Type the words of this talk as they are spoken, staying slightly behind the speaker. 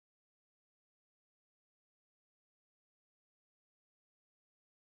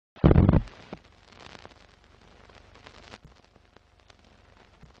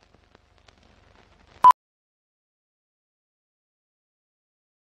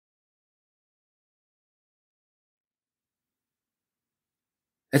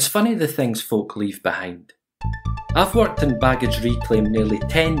It's funny the things folk leave behind. I've worked in baggage reclaim nearly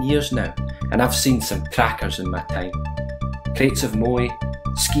 10 years now, and I've seen some crackers in my time. Crates of moe,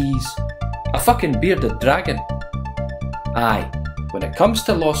 skis, a fucking bearded dragon. Aye, when it comes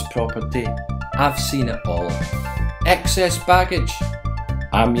to lost property, I've seen it all. Excess baggage,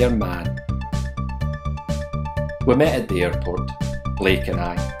 I'm your man. We met at the airport, Blake and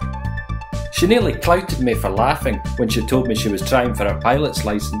I. She nearly clouted me for laughing when she told me she was trying for her pilot's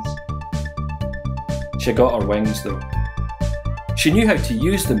licence. She got her wings though. She knew how to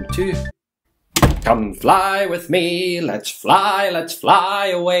use them too. Come fly with me, let's fly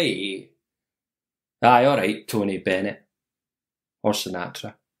away. Aye, alright, Tony Bennett. Or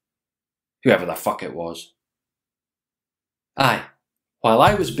Sinatra. Whoever the fuck it was. Aye, while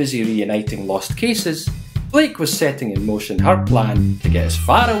I was busy reuniting lost cases, Blake was setting in motion her plan to get as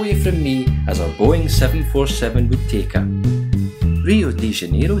far away from me as her Boeing 747 would take her. Rio de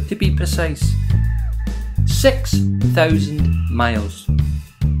Janeiro to be precise. 6,000 miles.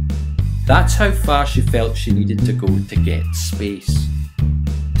 That's how far she felt she needed to go to get space.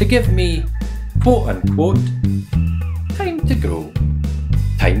 To give me, quote unquote, time to grow.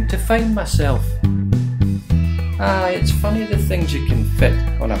 Time to find myself. Aye, it's funny the things you can fit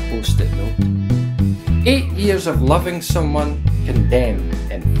on a post-it note. 8 years of loving someone condemned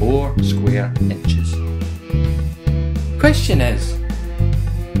in 4 square inches. Question is,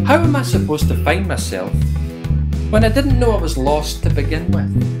 how am I supposed to find myself when I didn't know I was lost to begin with?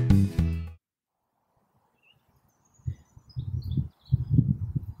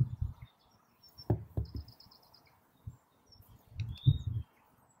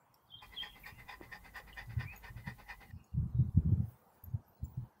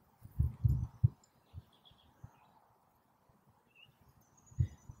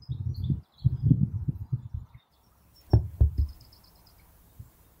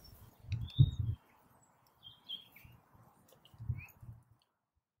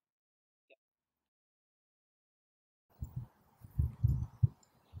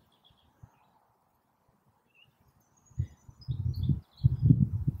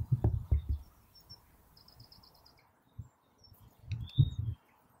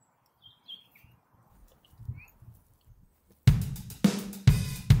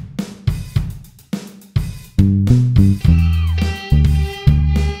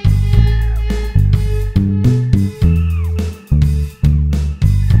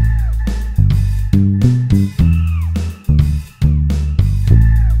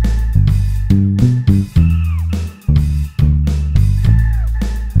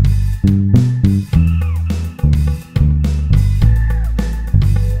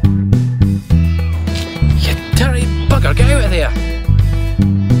 Get out of there!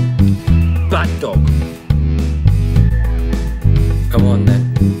 Bad dog! Come on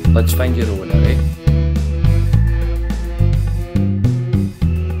then, let's find your owner, eh?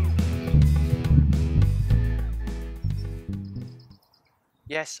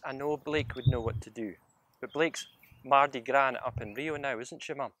 Yes, I know Blake would know what to do, but Blake's Mardi Gras up in Rio now, isn't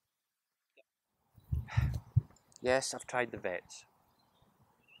she, Mum? Yes, I've tried the vets.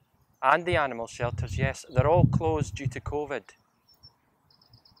 And the animal shelters, yes, they're all closed due to COVID.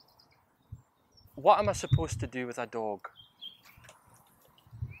 What am I supposed to do with a dog?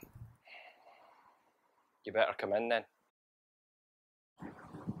 You better come in then.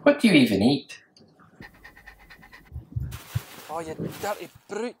 What do you even eat? Oh, you dirty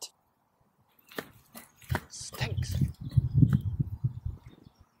brute. Stinks.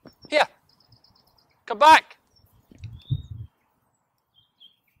 Here, come back.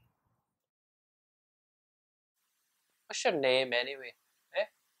 What's your name anyway, eh?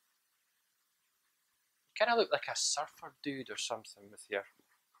 You kind of look like a surfer dude or something with your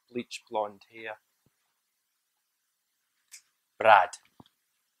bleach blonde hair. Brad.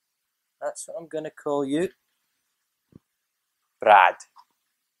 That's what I'm going to call you. Brad.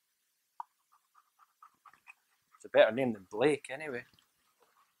 It's a better name than Blake anyway.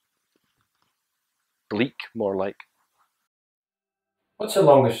 Bleak, more like. What's the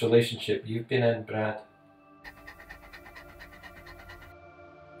longest relationship you've been in, Brad?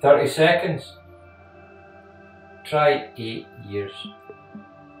 30 seconds. Try 8 years.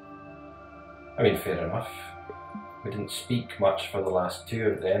 I mean, fair enough. We didn't speak much for the last 2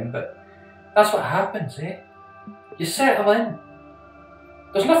 of them, but that's what happens, eh? You settle in.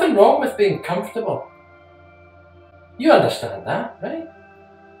 There's nothing wrong with being comfortable. You understand that, right?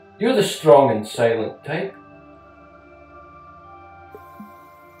 You're the strong and silent type.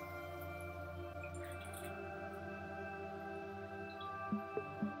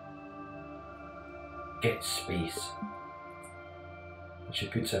 Get space. and she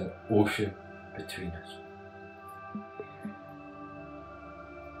puts an ocean between us.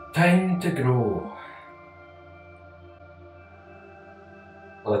 Time to grow.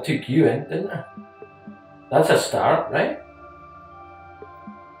 Well, I took you in, didn't I? That's a start, right?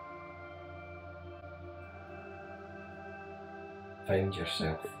 Find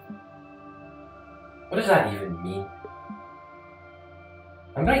yourself. What does that even mean?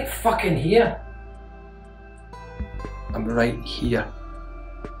 I'm right fucking here. I'm right here.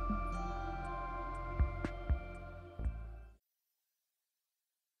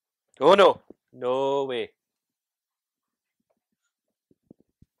 Oh no, no way.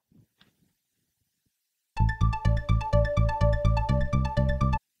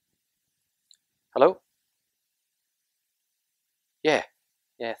 Hello? Yeah,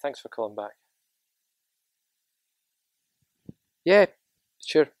 thanks for calling back. Yeah,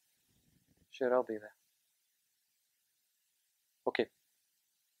 sure, I'll be there. Okay,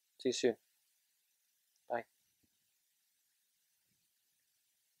 see you soon. Bye.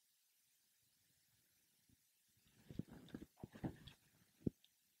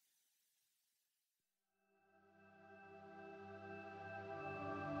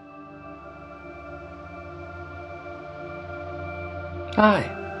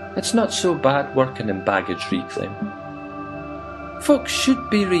 Aye, it's not so bad working in baggage reclaim. Folks should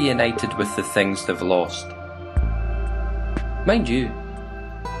be reunited with the things they've lost. Mind you,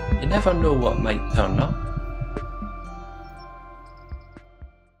 you never know what might turn up.